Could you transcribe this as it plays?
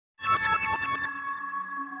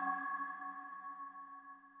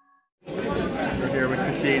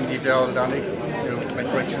Cristín Ni Mhaoldhomhnaigh. My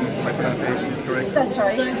correction, my pronunciation is correct. That's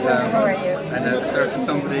right. How are you? And a certain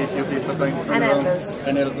somebody, if you please apply for And Elvis.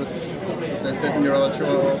 And Elvis. It's a 7-year-old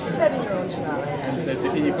chihuahua. 7-year-old chihuahua. And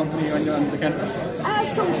did he accompany you on the campus?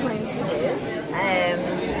 Sometimes he did.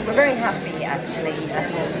 We're very happy actually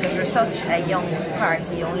at home because we're such a young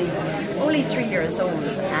party, only 3 years old,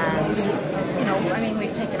 and you know, I mean,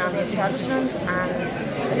 we've taken on the establishment and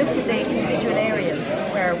looked at the individual areas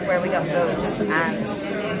where we got votes, and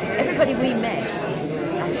everybody we met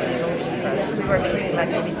actually voted for us. We were meeting like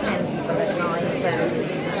maybe 10 people at night, and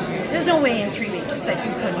there's no way in 3 weeks that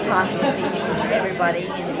you could possibly meet everybody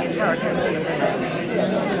in the entire country.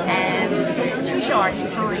 Too short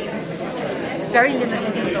time, very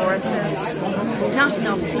limited resources, not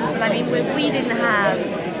enough people. I mean, we didn't have,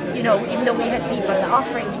 you know, even though we had people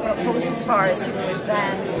offering to put up posters for us, people with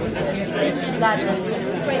vans, ladders, it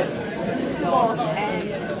was great. But,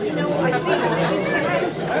 you know, I think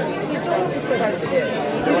we don't have to set out to do it.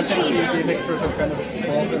 Do you think the electorate have kind of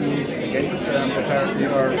spoken against the party,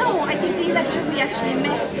 or? No, I think the electorate we actually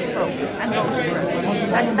met spoke and voted for us.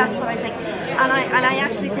 And that's what I think. And I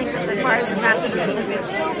actually think that the fires of nationalism have been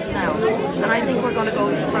stopped now. And I think we're going to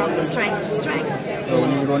go from strength to strength. So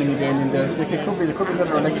when you're running again, there could be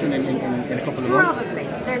another election in a couple of months? Probably,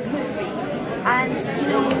 there could be. And, you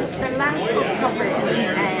know, the lack of coverage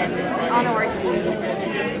on RTE,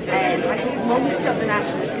 I think most of the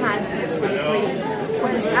nationalist candidates would agree,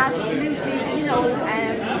 was absolutely, you know,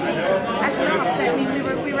 at a loss. I mean,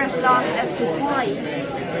 we were at a loss as to why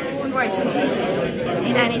we weren't included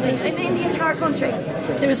in anything. I mean, in the entire country,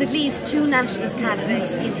 there was at least 2 nationalist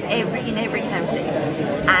candidates in every county.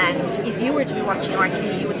 And if you were to be watching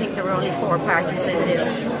RTE, you would think there were only 4 parties in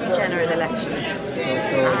this general election.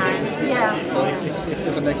 If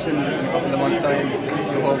there's an election in a couple of months' time,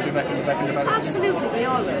 you hope you're back in the ballot? Absolutely, we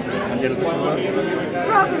all will. And it'll be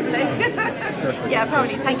Probably. Yeah,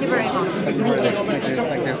 probably. Thank you very much.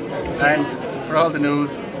 Thank you. And for all the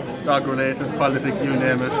news, dog related, politics, you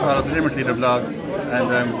name it, follow the Limerick Leader blog,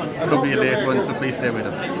 and it could be a late one, so please stay with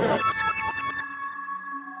us.